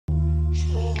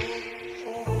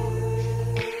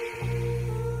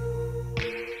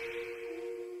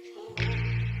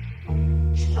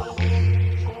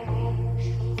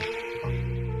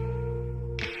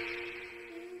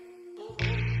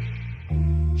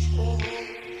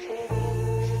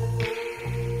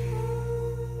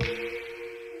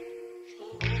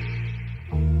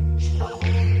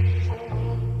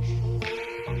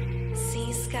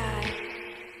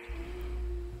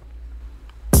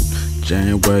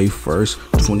January 1st,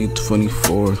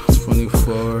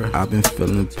 2024. I've been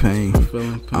feeling pain.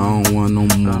 I don't want no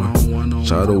more.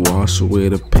 Try to wash away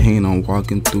the pain. I'm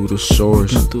walking through the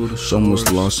shores. So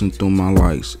much lost in through my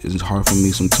lights. It's hard for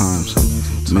me sometimes.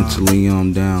 Mentally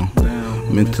I'm down.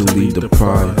 Mentally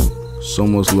deprived. So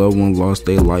much loved one lost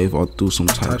their life all through some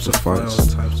types of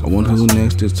fights. I wonder who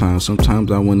next this time.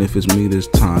 Sometimes I wonder if it's me this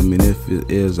time. And if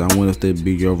it is, I wonder if they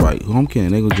be alright. Who I'm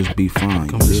kidding, they gon' just be fine.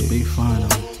 Just be fine,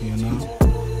 you know.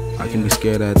 I can be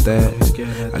scared at that.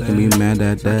 I can be mad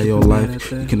at that. Your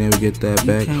life, you can never get that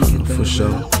back. For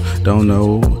sure. Don't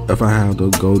know if I have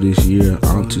to go this year.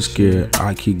 I'm too scared.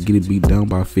 I keep getting beat down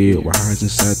by fear. Why hides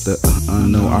inside the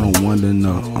unknown? I don't want to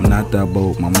know. I'm not that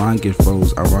bold. My mind get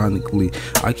froze. Ironically,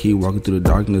 I keep walking through the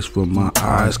darkness with my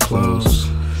eyes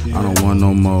closed. I don't want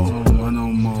no more.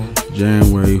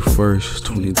 January 1st,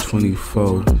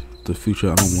 2024. The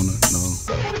future I don't wanna know.